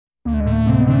You are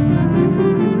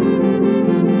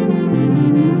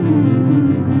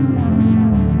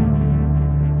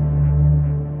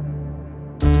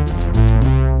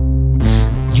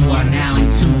now in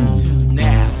tune.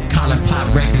 Collar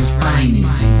Pop Records'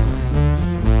 finest.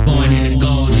 Born in the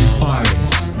golden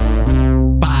forest.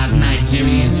 5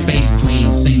 Nigerian space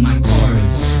queens sing my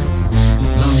chorus.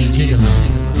 Lonely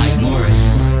gigolo like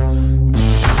Morris.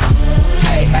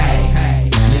 Hey, hey,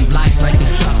 hey. Live life like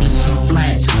a chocolate souffle.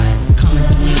 Coming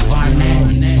through in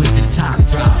Varnets with the top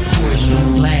drop. Porsche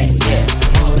on glad.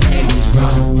 All behaviors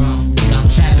grown. Think I'm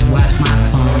trapping, watch my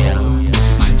phone.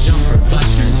 My jumper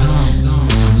bust your zones.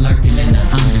 I'm lurking in the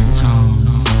undertones.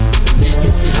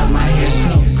 Niggas got my hair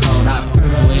so cold, I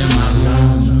purple in my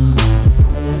lungs.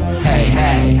 Hey,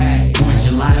 hey, hey. Orange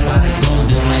July by the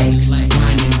Golden Lakes.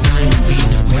 Grinding diamond, beat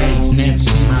the brakes. Never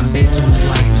seen my bitch, it was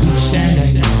like touche.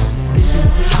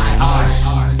 High art,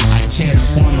 I tear the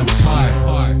form apart.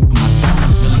 My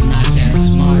phone's really not that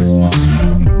smart.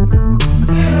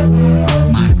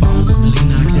 My phone's really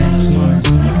not that smart.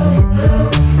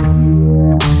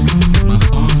 My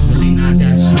phone's really not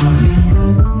that smart.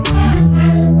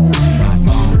 My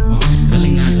phone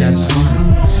really not that smart.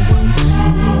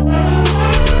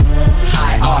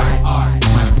 High art,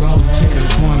 my bros tear the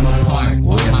form apart.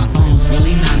 My phone's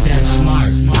really not that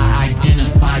smart. I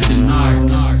identified the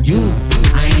narcs.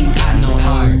 I ain't got no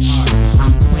arch.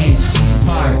 I'm quenched, she's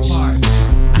parched.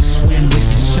 I swim with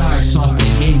the sharks off the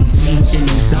hidden beach in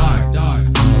the dark. I'm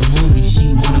a movie,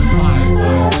 she want a part.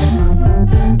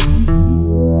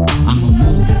 I'm a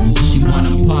movie, she want a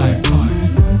part.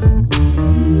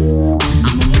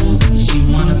 I'm a movie, she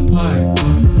want a part.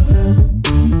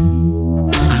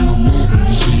 I'm a movie,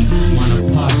 she want a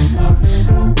part.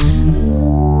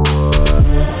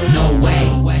 No way,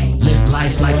 live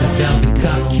life like a velvet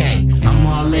cupcake. I'm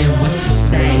all in, what's the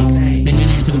stakes? Been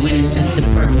into winning since the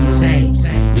purple tapes.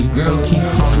 The girl keep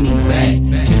calling me back.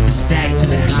 Took the stack to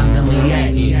the gondolier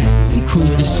and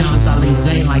cruise the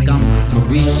Champs-Élysées like I'm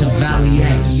Marie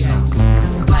Chevalier.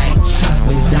 Black truck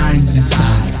with diamonds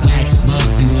inside, wax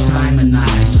bugs and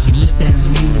Simonized. She looked at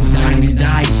me with diamond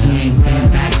eyes. She ain't been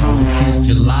back home since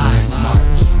July.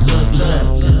 Look,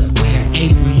 wear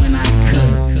apron when I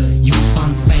cook. You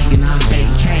funk fake and I'm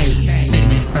vacay.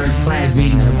 Sitting in first class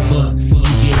reading a book. You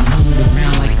get moved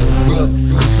around like a rook.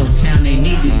 I'm so town they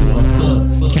need to do a book.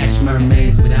 Catch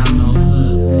mermaids without no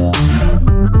hook.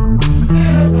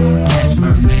 Catch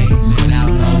mermaids without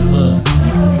no hook.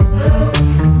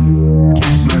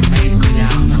 Catch mermaids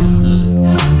without no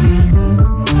hook.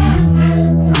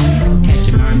 Catch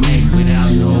mermaids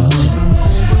without no hook.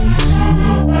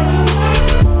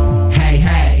 Hey,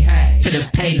 to the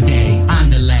payday,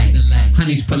 underlay.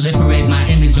 Honeys proliferate my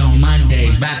image on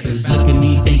Mondays. Rappers look at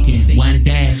me thinking, one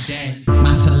day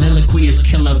my soliloquy is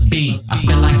killer B. I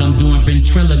feel like I'm doing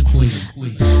ventriloquy.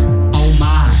 Oh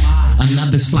my,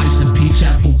 another slice of peach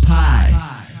apple pie.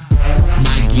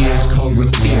 My gears cobra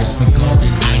fierce for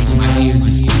golden ice. My ears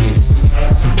is pierced.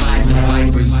 Survive the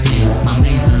viper's den. My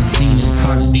maze unseen is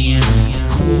Caribbean.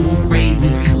 Cool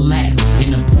phrases collect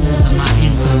in the pools of my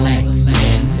intellect.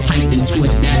 Man, typed into a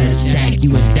data stack.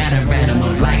 You a data rat, I'm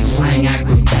a black slang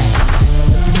acrobat.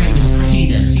 The prim is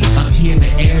cheetah. Up here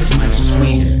the air's much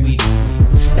sweeter.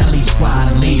 Stelly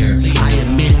squad leader. I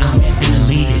admit I'm an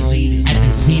elitist. At the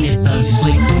zenith of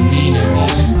slick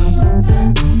demeanors.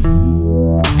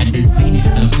 At the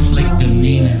zenith of slick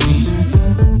demeanors.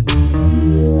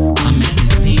 I'm at the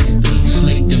zenith of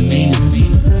slick demeanors.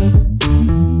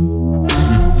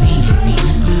 The zenith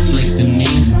of slick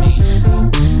demeanors.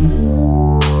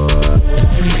 The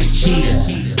prince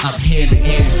cheetah. Up here the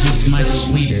air's just much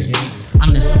sweeter.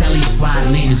 I'm the Stelly squad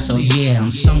leader, so yeah,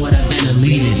 I'm somewhat of an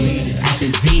elitist. At the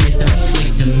zenith of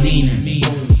slick demeanor.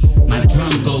 My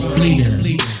drum go bleeder.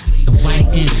 The white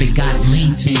infant got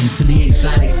linked in to the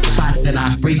exotic spots that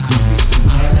I frequent.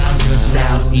 My style's your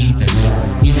style's either.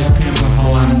 Either pimp or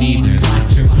hoe, I'm neither.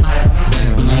 Plot your plot,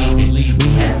 better believe it. We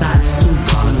had thoughts too,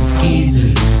 call them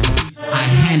skeezers. I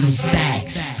handle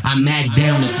stacks. I mag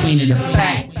down the queen of the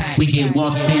pack. We get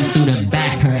walked in through the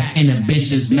back. Her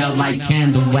inhibitions melt like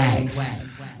candle wax.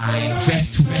 I ain't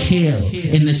dressed to kill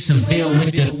in the Seville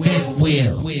with the fifth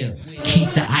wheel.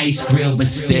 Keep the ice grill, but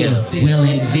still will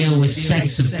and deal with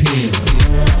sex appeal.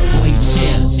 Boy,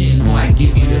 chill. Boy, I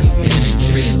give you the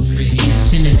Benadryl.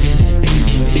 Incentive is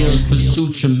bending bills,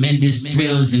 pursue tremendous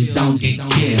thrills and don't get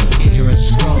killed. You're a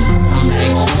scroller, I'm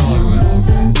an explorer.